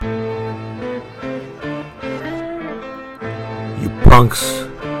punks.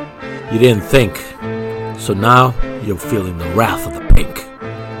 You didn't think. So now you're feeling the wrath of the pink.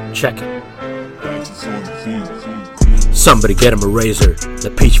 Check it. Somebody get him a razor. The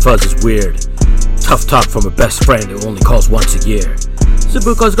peach fuzz is weird. Tough talk from a best friend who only calls once a year.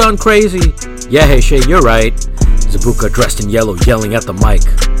 Zabuka's gone crazy. Yeah, hey Shay, you're right. Zabuka dressed in yellow yelling at the mic.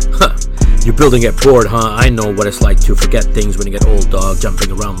 Huh. You're building it bored, huh? I know what it's like to forget things when you get old, dog,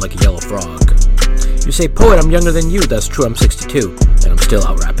 jumping around like a yellow frog. You say, poet, I'm younger than you. That's true, I'm 62, and I'm still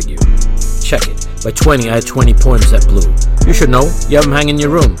out rapping you. Check it. By 20, I had 20 poems that blew. You should know, you have them hanging in your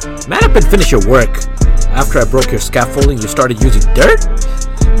room. Man up and finish your work. After I broke your scaffolding, you started using dirt?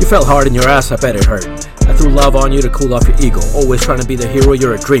 You fell hard in your ass, I bet it hurt. I threw love on you to cool off your ego. Always trying to be the hero,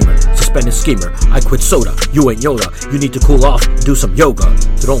 you're a dreamer. Suspended schemer, I quit soda. You ain't Yoda, you need to cool off and do some yoga.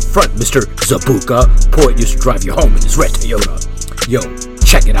 So don't front, Mr. Zabuka. Poet used to drive you home in his red Toyota. Yo,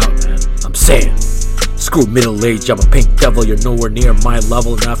 check it out, man. I'm saying, screw middle age, I'm a pink devil. You're nowhere near my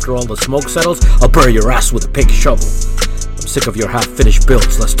level, and after all the smoke settles, I'll bury your ass with a pink shovel. I'm sick of your half-finished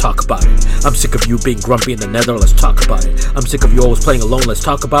builds, let's talk about it. I'm sick of you being grumpy in the nether, let's talk about it. I'm sick of you always playing alone, let's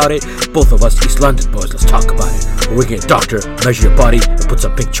talk about it. Both of us East London boys, let's talk about it. Or we can get a doctor, measure your body, and put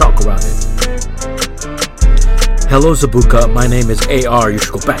some pink chalk around it. Hello Zabuka, my name is AR, you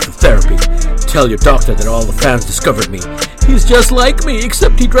should go back to therapy. Tell your doctor that all the fans discovered me. He's just like me,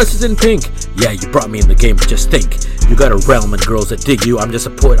 except he dresses in pink. Yeah, you brought me in the game, but just think. You got a realm and girls that dig you. I'm just a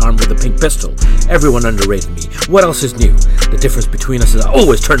poet armed with a pink pistol. Everyone underrated me. What else is new? The difference between us is I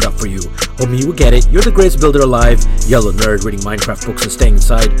always turned up for you. Homie, you get it. You're the greatest builder alive. Yellow nerd reading Minecraft books and staying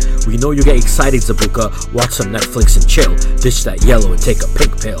inside. We know you get excited, Zabuka. Watch some Netflix and chill. Ditch that yellow and take a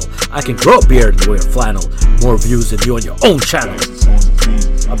pink pill. I can grow a beard and wear a flannel. More views than you on your own channel.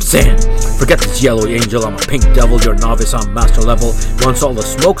 I'm saying, forget this yellow angel. I'm a pink devil. You're a novice, I'm master level. Once all the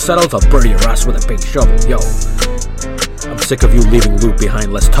smoke settles, I'll bury your ass with a pink shovel. Yo. I'm sick of you leaving loot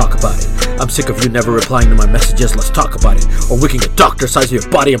behind, let's talk about it. I'm sick of you never replying to my messages, let's talk about it. Or we can get doctor size of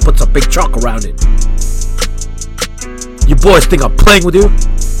your body and put some big chalk around it. You boys think I'm playing with you?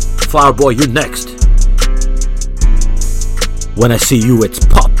 Flower boy, you're next. When I see you, it's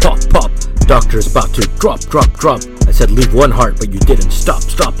pop, pop, pop. Doctor's about to drop, drop, drop. I said leave one heart, but you didn't. Stop,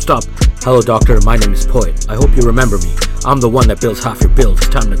 stop, stop. Hello doctor, my name is Poet. I hope you remember me. I'm the one that builds half your builds. It's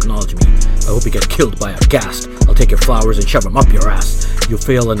time to acknowledge me. I hope you get killed by a ghast. I'll take your flowers and shove them up your ass. You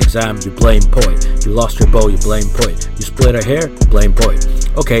fail an exam, you blame Poet. You lost your bow, you blame Poet. You split a hair, blame Poet.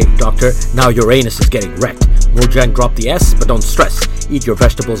 Okay, doctor, now your anus is getting wrecked. Mojang drop the S, but don't stress. Eat your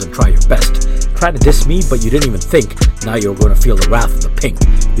vegetables and try your best. Try to diss me, but you didn't even think. Now you're going to feel the wrath of the pink.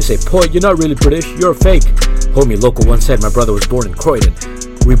 You say, Poet, you're not really British, you're a fake. Homie local once said my brother was born in Croydon.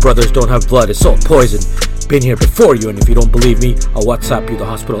 We brothers don't have blood, it's all poison. Been here before you, and if you don't believe me, I'll WhatsApp you the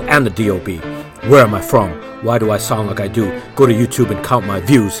hospital and the DOB. Where am I from? Why do I sound like I do? Go to YouTube and count my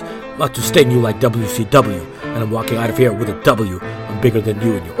views. Not to stain you like WCW, and I'm walking out of here with a W. I'm bigger than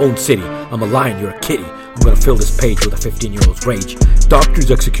you in your own city. I'm a lion, you're a kitty. I'm gonna fill this page with a 15-year-old's rage.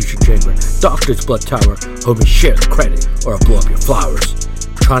 Doctor's execution chamber, doctor's blood tower. Homie, share the credit, or I'll blow up your flowers.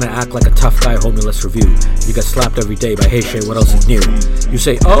 Trying to act like a tough guy, homie, let's review. You get slapped every day by Hey Shay, what else is new? You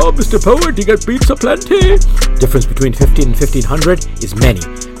say, oh, Mr. Poet, you get beats aplenty. Difference between 15 and 1500 is many.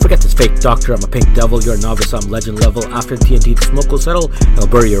 Forget this fake doctor, I'm a pink devil. You're a novice, I'm legend level. After TNT, the smoke will settle. I'll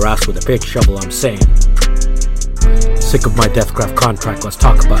bury your ass with a pink shovel, I'm saying. Sick of my Deathcraft contract, let's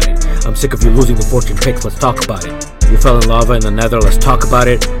talk about it. I'm sick of you losing the fortune picks, let's talk about it. You fell in lava in the nether, let's talk about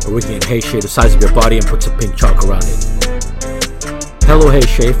it. Or we can get Hey Shay the size of your body and put some pink chalk around it. Hello, Hey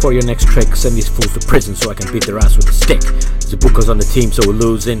Shay, for your next trick, send these fools to prison so I can beat their ass with a stick. Zabuka's on the team, so we're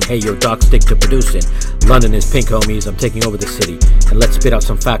losing. Hey, your doc stick to producing. London is pink, homies, I'm taking over the city. And let's spit out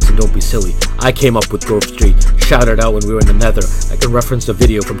some facts and don't be silly. I came up with Grove Street, shouted out when we were in the nether. I can reference the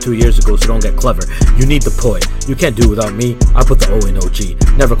video from 2 years ago, so don't get clever. You need the Poet, you can't do without me. I put the O in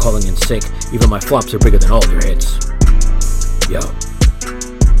OG, never calling in sick. Even my flops are bigger than all your hits. Yo.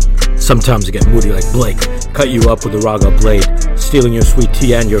 Sometimes I get moody like Blake. Cut you up with a raga blade. Stealing your sweet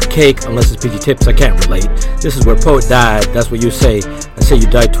tea and your cake. Unless it's PG tips, I can't relate. This is where Poet died, that's what you say. I say you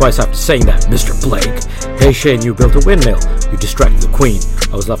died twice after saying that, Mr. Blake. Hey Shane, you built a windmill. You distracted the queen.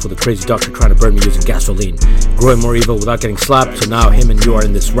 I was left with a crazy doctor trying to burn me using gasoline. Growing more evil without getting slapped, so now him and you are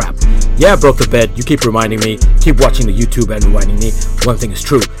in this rap. Yeah, I broke the bed, you keep reminding me. Keep watching the YouTube and rewinding me. One thing is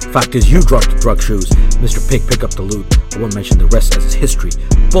true, fact is you dropped the drug shoes. Mr. Pig, pick up the loot. I won't mention the rest as it's history.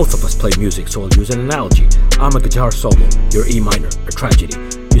 Both of us play music, so I'll use an analogy. I'm a guitar solo, you're E minor, a tragedy.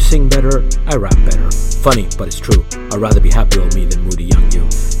 You sing better, I rap better. Funny, but it's true. I'd rather be happy old me than moody young you.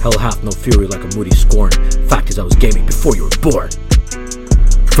 Hell hath no fury like a moody scorn. Fact is I was gaming before you were born.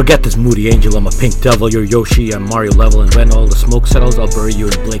 Forget this moody angel, I'm a pink devil. You're Yoshi, I'm Mario level. And when all the smoke settles, I'll bury you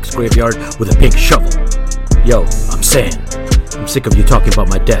in Blake's graveyard with a pink shovel. Yo, I'm saying, I'm sick of you talking about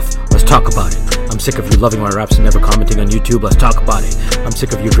my death. Let's talk about it. I'm sick of you loving my raps and never commenting on YouTube. Let's talk about it. I'm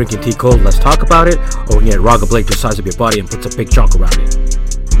sick of you drinking tea cold. Let's talk about it. Or when you get Raga Blake to the size of your body and puts a big chunk around it.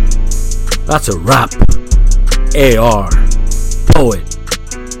 That's a wrap. AR Poet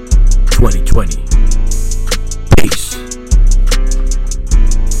 2020.